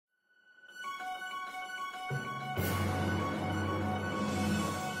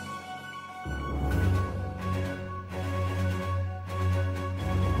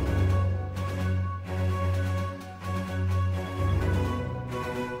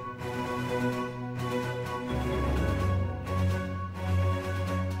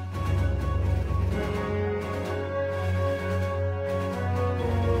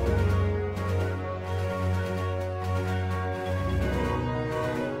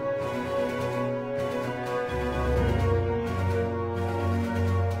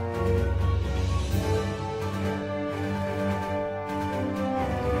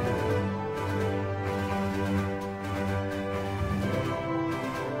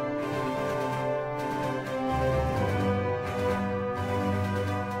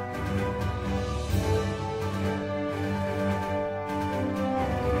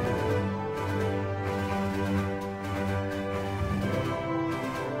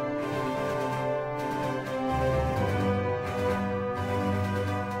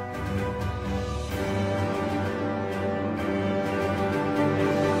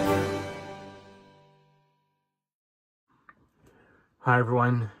Hi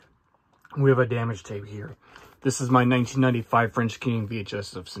everyone, we have a damage tape here. This is my 1995 French Canadian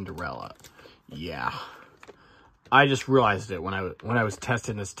VHS of Cinderella. Yeah, I just realized it when I was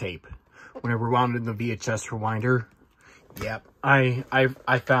testing this tape. When I rewound in the VHS rewinder, yep, I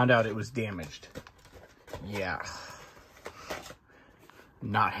found out it was damaged. Yeah,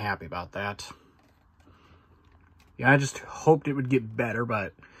 not happy about that. Yeah, I just hoped it would get better,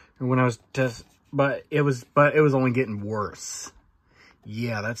 but when I was it was only getting worse.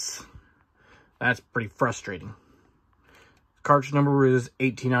 Yeah, that's pretty frustrating. Cartridge number is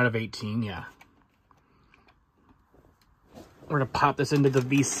 18 out of 18, yeah. We're gonna pop this into the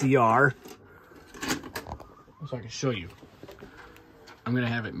VCR so I can show you. I'm gonna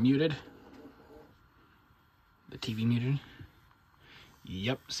have it muted. The TV muted.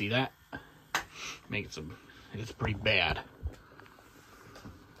 Yep, see that? It's pretty bad.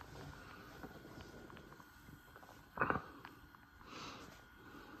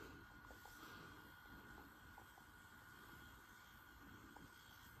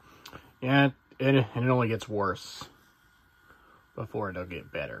 Yeah, and it only gets worse before it'll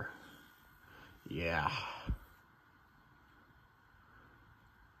get better. Yeah.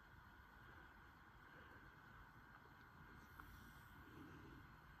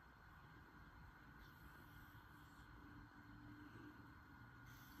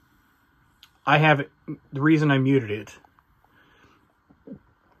 I have it, the reason I muted it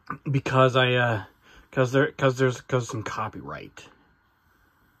because there's some copyright.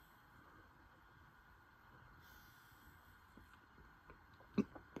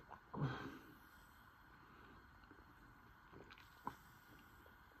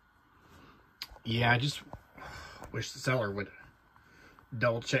 Yeah, I just wish the seller would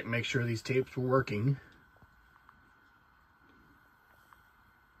double check, make sure these tapes were working.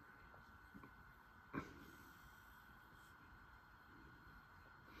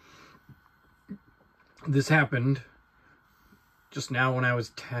 This happened just now when I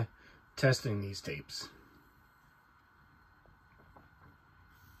was testing these tapes.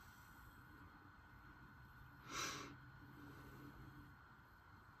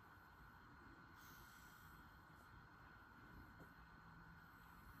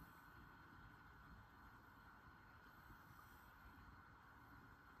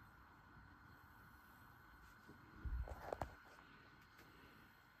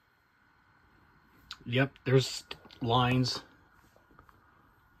 Yep, there's lines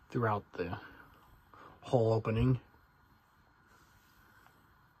throughout the whole opening.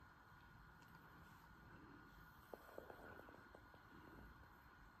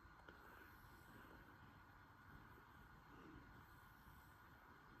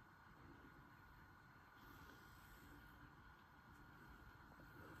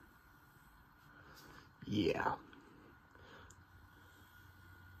 Yeah.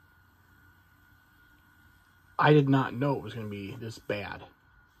 I did not know it was going to be this bad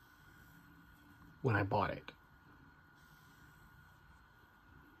when I bought it.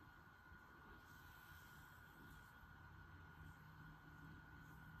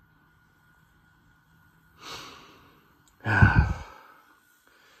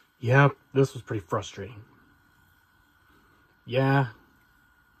 Yeah, this was pretty frustrating. Yeah.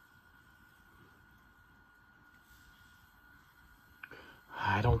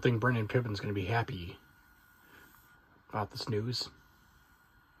 I don't think Brendan Pippin's going to be happy about this news.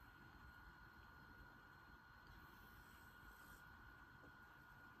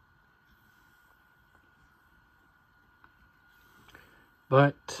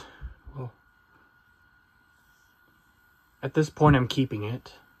 But, well, at this point I'm keeping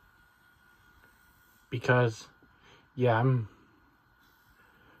it. Because, yeah, I'm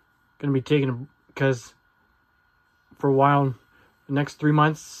going to be taking because for a while, the next 3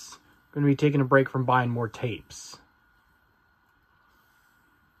 months, I'm going to be taking a break from buying more tapes.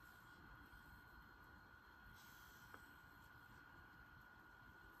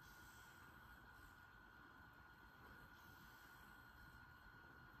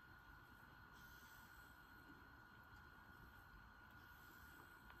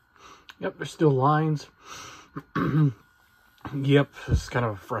 Yep, there's still lines. Yep, it's kind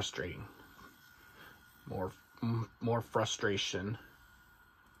of frustrating. More frustration.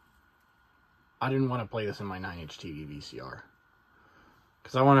 I didn't want to play this in my 9-inch TV VCR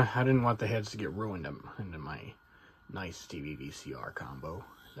because I didn't want the heads to get ruined into my nice TV VCR combo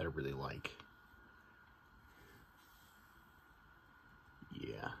that I really like.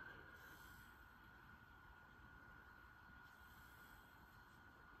 Yeah.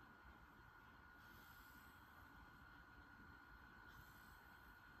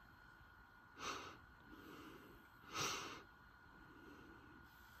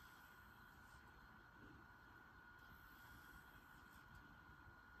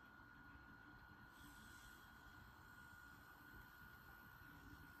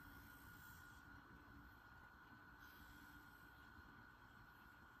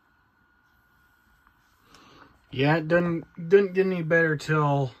 Yeah, it didn't get any better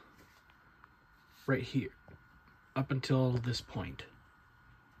till right here. Up until this point.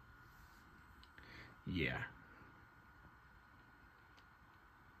 Yeah.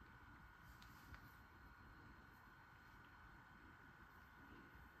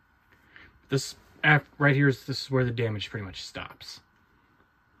 This right here this is where the damage pretty much stops.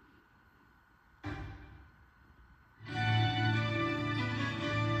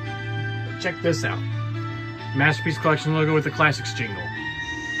 Check this out. Masterpiece Collection logo with the Classics jingle.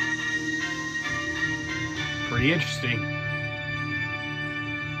 Pretty interesting.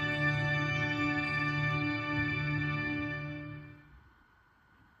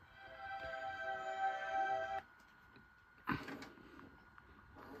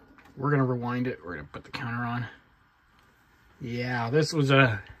 We're gonna rewind it. We're gonna put the counter on. Yeah, this was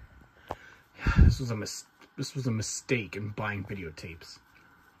a mistake in buying videotapes.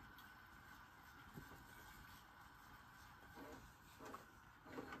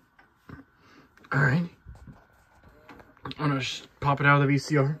 All right, I'm gonna pop it out of the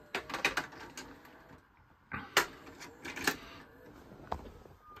VCR.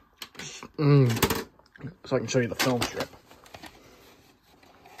 So I can show you the film strip.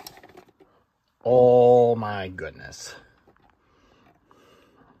 Oh my goodness.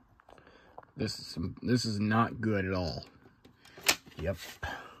 This is not good at all. Yep.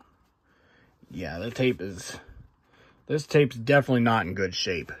 Yeah, this tape's definitely not in good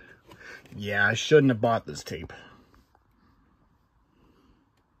shape. Yeah, I shouldn't have bought this tape.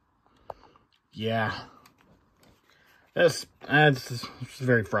 Yeah. That's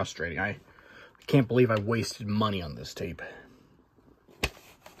very frustrating. I can't believe I wasted money on this tape.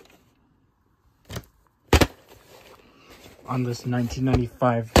 On this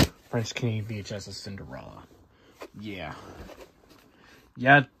 1995 French-Canadian VHS of Cinderella. Yeah.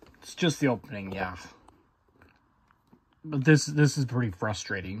 Yeah, it's just the opening, yeah. But this is pretty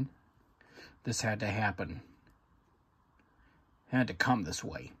frustrating. This had to happen. It had to come this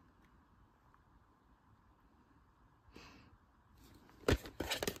way.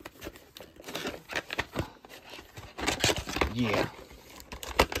 Yeah.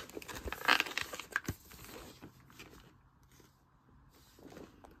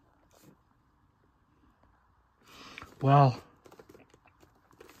 Well,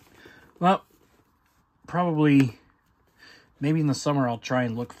 probably, maybe in the summer I'll try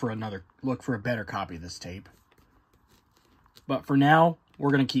and look for a better copy of this tape. But for now,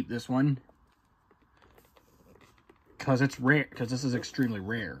 we're gonna keep this one because it's rare. Because this is extremely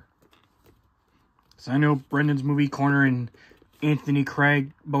rare. So I know Brendan's Movie Corner and Anthony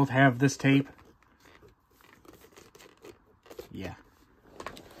Craig both have this tape. Yeah.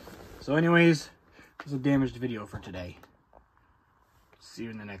 So anyways, this is a damaged video for today. See you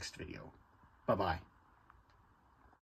in the next video. Bye-bye.